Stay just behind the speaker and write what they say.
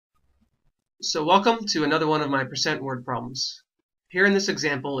So welcome to another one of my percent word problems. Here in this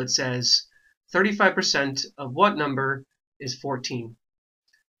example it says 35% of what number is 14?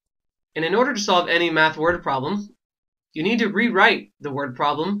 And in order to solve any math word problem, you need to rewrite the word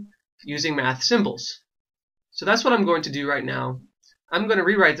problem using math symbols. So that's what I'm going to do right now. I'm going to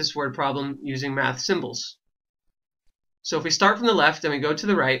rewrite this word problem using math symbols. So if we start from the left and we go to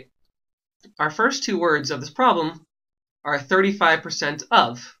the right, our first two words of this problem are 35%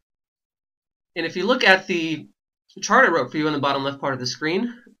 of. And if you look at the chart I wrote for you on the bottom left part of the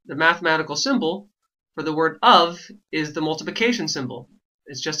screen, the mathematical symbol for the word of is the multiplication symbol.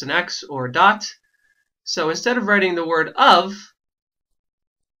 It's just an X or a dot. So instead of writing the word of,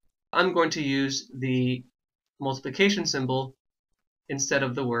 I'm going to use the multiplication symbol instead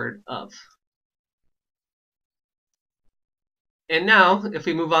of the word of. And now, if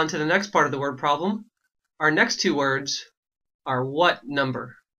we move on to the next part of the word problem, our next two words are what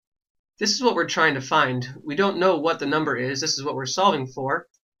number. This is what we're trying to find. We don't know what the number is. This is what we're solving for.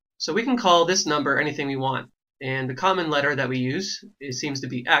 So we can call this number anything we want. And the common letter that we use seems to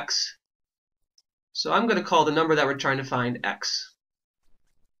be X. So I'm going to call the number that we're trying to find X.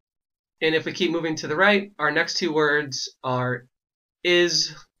 And if we keep moving to the right, our next two words are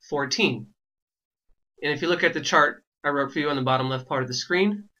is 14. And if you look at the chart I wrote for you on the bottom left part of the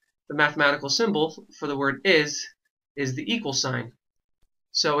screen, the mathematical symbol for the word is the equal sign.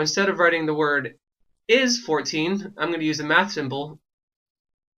 So instead of writing the word is 14, I'm going to use the math symbol,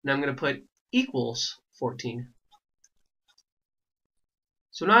 and I'm going to put equals 14.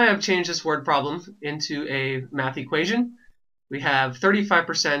 So now I have changed this word problem into a math equation. We have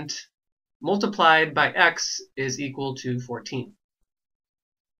 35% multiplied by x is equal to 14.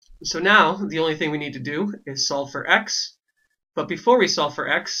 So now the only thing we need to do is solve for x. But before we solve for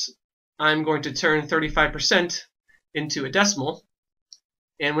x, I'm going to turn 35% into a decimal.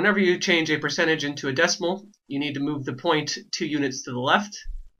 And whenever you change a percentage into a decimal, you need to move the point 2 units to the left.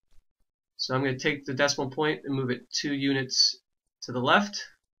 So I'm going to take the decimal point and move it 2 units to the left.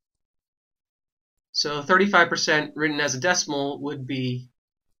 So 35% written as a decimal would be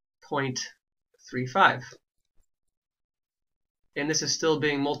 0.35. And this is still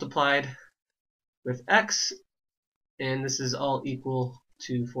being multiplied with x, and this is all equal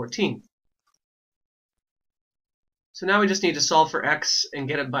to 14. So now we just need to solve for x and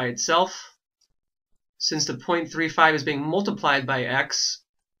get it by itself. Since the 0.35 is being multiplied by x,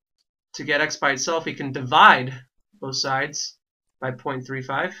 to get x by itself we can divide both sides by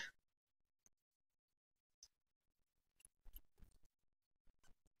 0.35.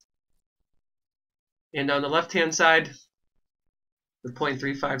 And on the left-hand side, the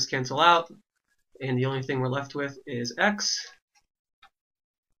 0.35s cancel out, and the only thing we're left with is x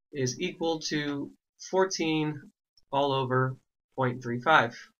is equal to 14 all over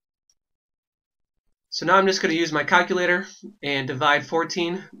 0.35. So now I'm just going to use my calculator and divide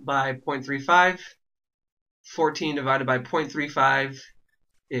 14 by 0.35. 14 divided by 0.35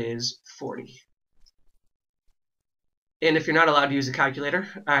 is 40. And if you're not allowed to use a calculator,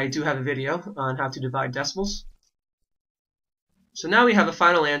 I do have a video on how to divide decimals. So now we have a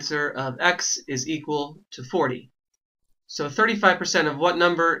final answer of x is equal to 40. So 35% of what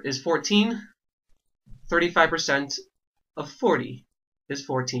number is 14? 35% of 40 is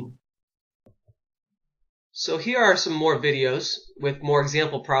 14. So here are some more videos with more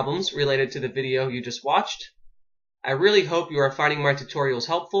example problems related to the video you just watched. I really hope you are finding my tutorials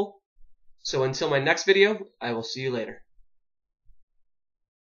helpful. So until my next video, I will see you later.